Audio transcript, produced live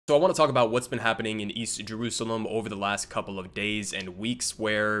So I want to talk about what's been happening in East Jerusalem over the last couple of days and weeks,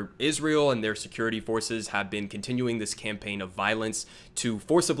 where Israel and their security forces have been continuing this campaign of violence to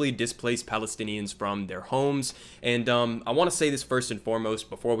forcibly displace Palestinians from their homes. And I want to say this first and foremost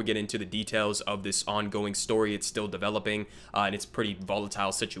before we get into the details of this ongoing story. It's still developing and it's a pretty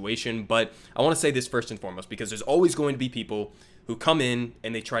volatile situation. But I want to say this first and foremost because there's always going to be people who come in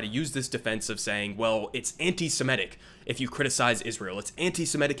and they try to use this defense of saying, well, it's anti-Semitic if you criticize Israel. It's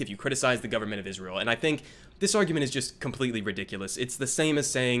anti-Semitic if you criticize the government of Israel. And I think this argument is just completely ridiculous. It's the same as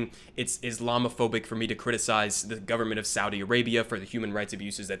saying it's Islamophobic for me to criticize the government of Saudi Arabia for the human rights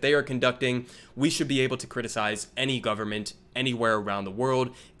abuses that they are conducting. We should be able to criticize any government anywhere around the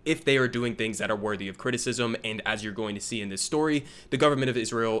world if they are doing things that are worthy of criticism. And as you're going to see in this story, the government of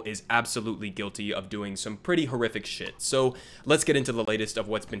Israel is absolutely guilty of doing some pretty horrific shit. So let's get into the latest of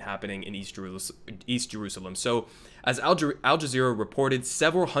what's been happening in East Jerusalem. So as Al Jazeera reported,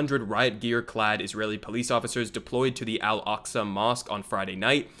 several hundred riot gear clad Israeli police officers deployed to the Al-Aqsa Mosque on Friday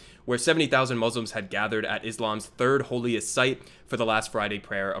night, where 70,000 Muslims had gathered at Islam's third holiest site for the last Friday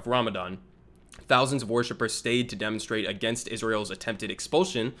prayer of Ramadan. Thousands of worshippers stayed to demonstrate against Israel's attempted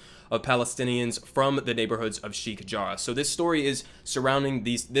expulsion of Palestinians from the neighborhoods of Sheikh Jarrah. So this story is surrounding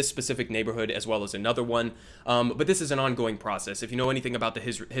this specific neighborhood as well as another one, but this is an ongoing process. If you know anything about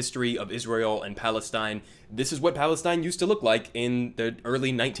the history of Israel and Palestine, this is what Palestine used to look like in the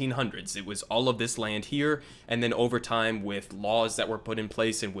early 1900s. It was all of this land here, and then over time with laws that were put in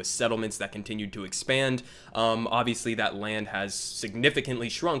place and with settlements that continued to expand, obviously that land has significantly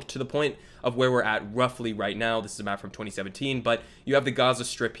shrunk to the point of where we're at roughly right now. This is a map from 2017, but you have the Gaza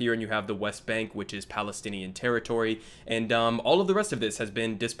Strip here and you have the West Bank, which is Palestinian territory, and all of the rest of this has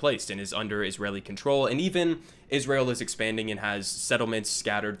been displaced and is under Israeli control, and even Israel is expanding and has settlements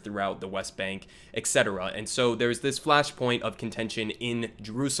scattered throughout the West Bank, etc. And so there's this flashpoint of contention in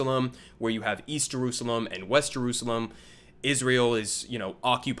Jerusalem where you have East Jerusalem and West Jerusalem. Israel is,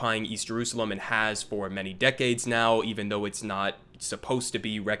 occupying East Jerusalem and has for many decades now, even though it's not supposed to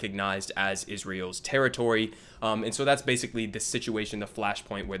be recognized as Israel's territory. And so that's basically the situation, the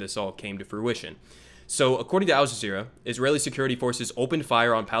flashpoint where this all came to fruition. So according to Al Jazeera, Israeli security forces opened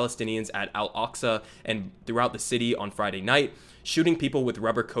fire on Palestinians at Al-Aqsa and throughout the city on Friday night, shooting people with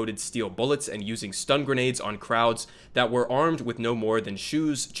rubber-coated steel bullets and using stun grenades on crowds that were armed with no more than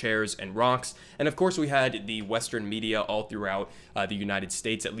shoes, chairs, and rocks. And of course, we had the Western media all throughout the United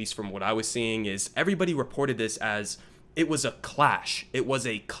States, at least from what I was seeing, is everybody reported this as it was a clash. It was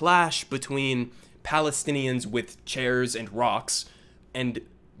a clash between Palestinians with chairs and rocks and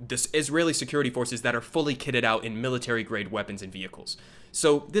the Israeli security forces that are fully kitted out in military-grade weapons and vehicles.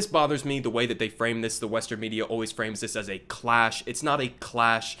 So this bothers me, the way that they frame this. The Western media always frames this as a clash. It's not a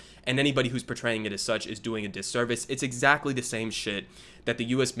clash, and anybody who's portraying it as such is doing a disservice. It's exactly the same shit that the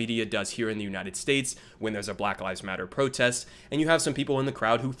US media does here in the United States when there's a Black Lives Matter protest, and you have some people in the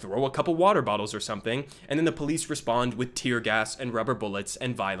crowd who throw a couple water bottles or something, and then the police respond with tear gas and rubber bullets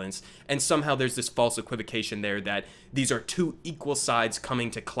and violence, and somehow there's this false equivocation there that these are two equal sides coming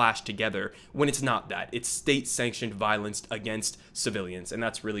to clash together, when it's not that. It's state-sanctioned violence against civilians, and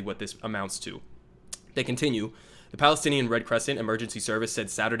that's really what this amounts to. They continue. The Palestinian Red Crescent Emergency Service said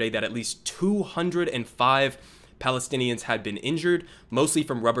Saturday that at least 205 Palestinians had been injured, mostly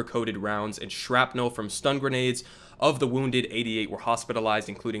from rubber-coated rounds and shrapnel from stun grenades. Of the wounded, 88 were hospitalized,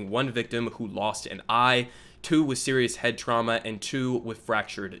 including one victim who lost an eye, 2 with serious head trauma, and 2 with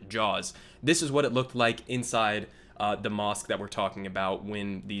fractured jaws. This is what it looked like inside the mosque that we're talking about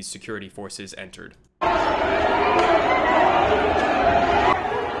when these security forces entered.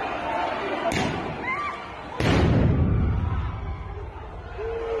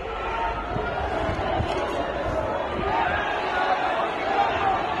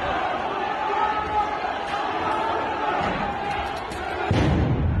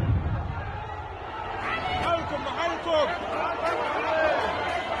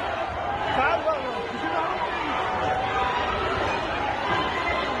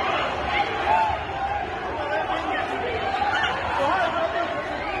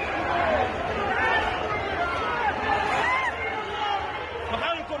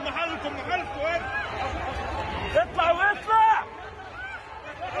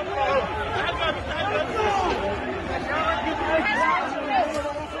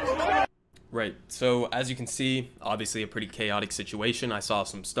 Right, so as you can see, obviously a pretty chaotic situation. I saw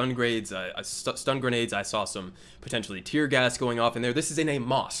some stun grenades, I saw some potentially tear gas going off in there. This is in a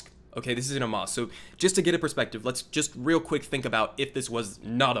mosque, okay? This is in a mosque. So just to get a perspective, let's just real quick think about if this was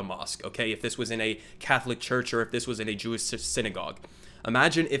not a mosque, okay? If this was in a Catholic church or if this was in a Jewish synagogue.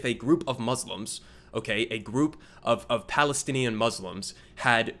 Imagine if a group of Muslims okay, a group of Palestinian Muslims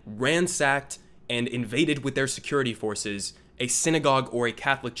had ransacked and invaded with their security forces a synagogue or a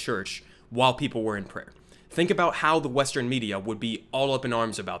Catholic church while people were in prayer. Think about how the Western media would be all up in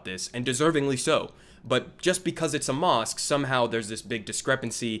arms about this, and deservingly so. But just because it's a mosque, somehow there's this big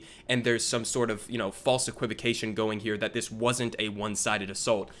discrepancy, and there's some sort of, false equivocation going here that this wasn't a one-sided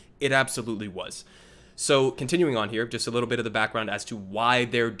assault. It absolutely was. So continuing on here, just a little bit of the background as to why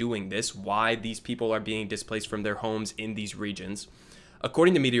they're doing this, why these people are being displaced from their homes in these regions.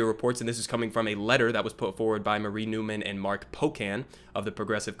 According to media reports, and this is coming from a letter that was put forward by Marie Newman and Mark Pocan of the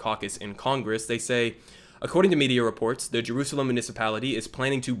Progressive Caucus in Congress, they say, according to media reports, the Jerusalem municipality is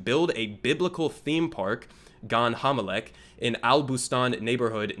planning to build a biblical theme park, Gan Hamelech, in Al-Bustan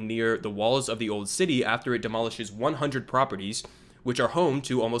neighborhood near the walls of the old city after it demolishes 100 properties, which are home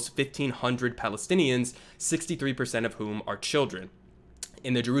to almost 1,500 Palestinians, 63% of whom are children.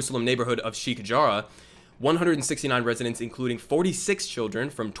 In the Jerusalem neighborhood of Sheikh Jarrah, 169 residents, including 46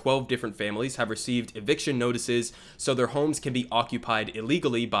 children from 12 different families, have received eviction notices so their homes can be occupied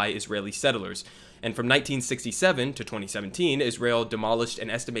illegally by Israeli settlers. And from 1967 to 2017, Israel demolished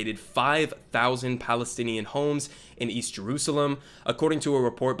an estimated 5,000 Palestinian homes in East Jerusalem. According to a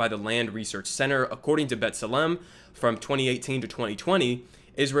report by the Land Research Center, according to B'Tselem, from 2018 to 2020,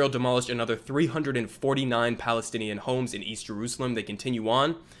 Israel demolished another 349 Palestinian homes in East Jerusalem. They continue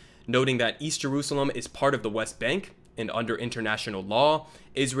on, noting that East Jerusalem is part of the West Bank, and under international law,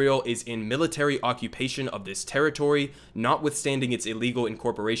 Israel is in military occupation of this territory, notwithstanding its illegal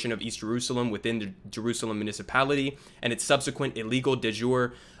incorporation of East Jerusalem within the Jerusalem municipality and its subsequent illegal de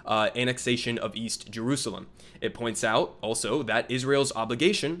jure annexation of East Jerusalem. It points out also that Israel's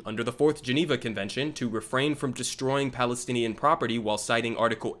obligation under the Fourth Geneva Convention to refrain from destroying Palestinian property, while citing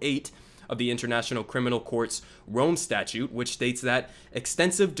Article 8 of the International Criminal Court's Rome Statute, which states that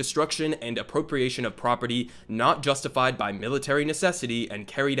extensive destruction and appropriation of property not justified by military necessity and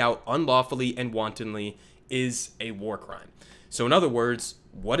carried out unlawfully and wantonly is a war crime. So in other words,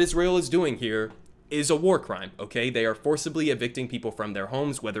 what Israel is doing here is a war crime, okay? They are forcibly evicting people from their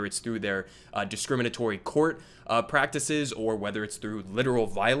homes, whether it's through their discriminatory court practices or whether it's through literal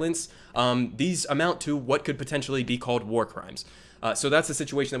violence. These amount to what could potentially be called war crimes. So that's the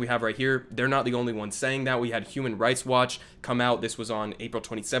situation that we have right here. They're not the only ones saying that. We had Human Rights Watch come out. This was on April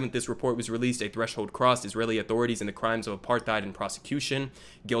 27th. This report was released, a threshold crossed Israeli authorities in the crimes of apartheid and prosecution,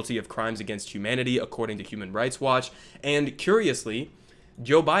 guilty of crimes against humanity, according to Human Rights Watch. And curiously,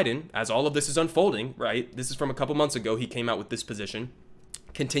 Joe Biden, as all of this is unfolding, right, this is from a couple months ago, he came out with this position,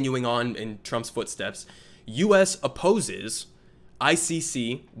 continuing on in Trump's footsteps. U.S. opposes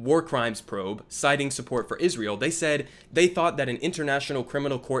ICC war crimes probe, citing support for Israel. They said they thought that an international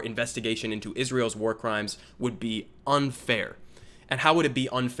criminal court investigation into Israel's war crimes would be unfair. And how would it be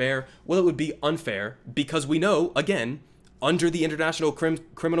unfair? Well, it would be unfair because we know, again, under the International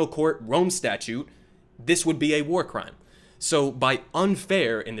Criminal Court Rome Statute, this would be a war crime. So by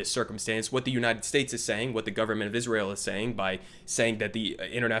unfair in this circumstance, what the United States is saying, what the government of Israel is saying, by saying that the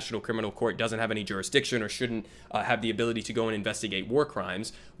International Criminal Court doesn't have any jurisdiction or shouldn't have the ability to go and investigate war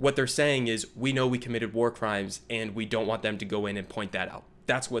crimes, what they're saying is, we know we committed war crimes and we don't want them to go in and point that out.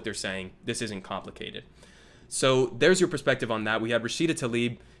 That's what they're saying. This isn't complicated. So there's your perspective on that. We had Rashida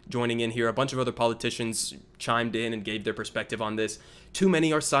Tlaib joining in here. A bunch of other politicians chimed in and gave their perspective on this. Too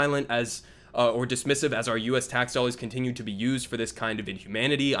many are silent or dismissive as our U.S. tax dollars continue to be used for this kind of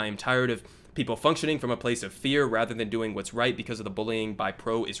inhumanity. I am tired of people functioning from a place of fear rather than doing what's right because of the bullying by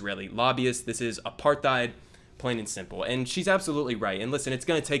pro-Israeli lobbyists. This is apartheid, plain and simple. And she's absolutely right. And listen, it's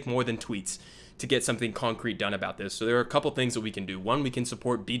going to take more than tweets to get something concrete done about this. So there are a couple things that we can do. One, we can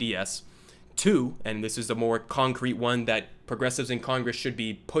support BDS. Two, and this is the more concrete one that progressives in Congress should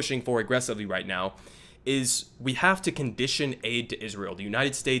be pushing for aggressively right now, is we have to condition aid to Israel. The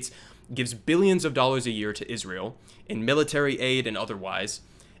United States gives billions of dollars a year to Israel in military aid and otherwise,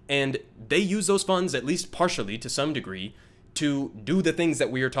 and they use those funds, at least partially to some degree, to do the things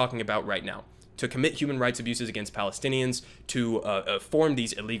that we are talking about right now, to commit human rights abuses against Palestinians, to form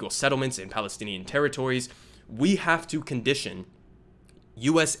these illegal settlements in Palestinian territories. We have to condition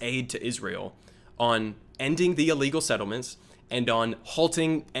U.S. aid to Israel on ending the illegal settlements and on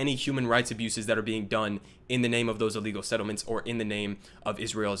halting any human rights abuses that are being done in the name of those illegal settlements or in the name of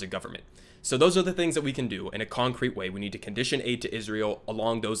Israel as a government. So those are the things that we can do in a concrete way. We need to condition aid to Israel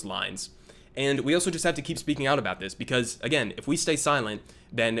along those lines. And we also just have to keep speaking out about this because, again, if we stay silent,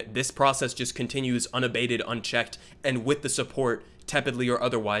 then this process just continues unabated, unchecked, and with the support, tepidly or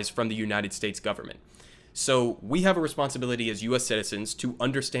otherwise, from the United States government. So we have a responsibility as U.S. citizens to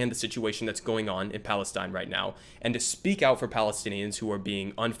understand the situation that's going on in Palestine right now and to speak out for Palestinians who are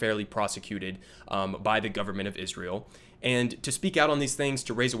being unfairly prosecuted by the government of Israel, and to speak out on these things,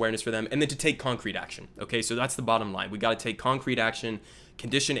 to raise awareness for them, and then to take concrete action. Okay, so that's the bottom line. We got to take concrete action,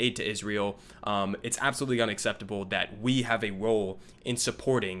 condition aid to Israel. It's absolutely unacceptable that we have a role in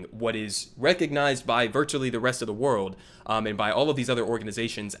supporting what is recognized by virtually the rest of the world and by all of these other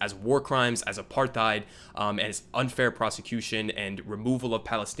organizations as war crimes, as apartheid, as unfair prosecution and removal of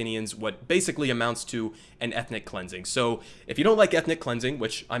Palestinians, what basically amounts to an ethnic cleansing. So if you don't like ethnic cleansing,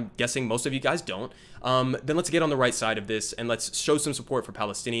 which I'm guessing most of you guys don't, then let's get on the right side of this and let's show some support for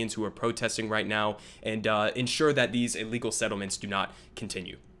Palestinians who are protesting right now and ensure that these illegal settlements do not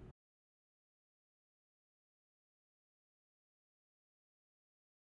continue.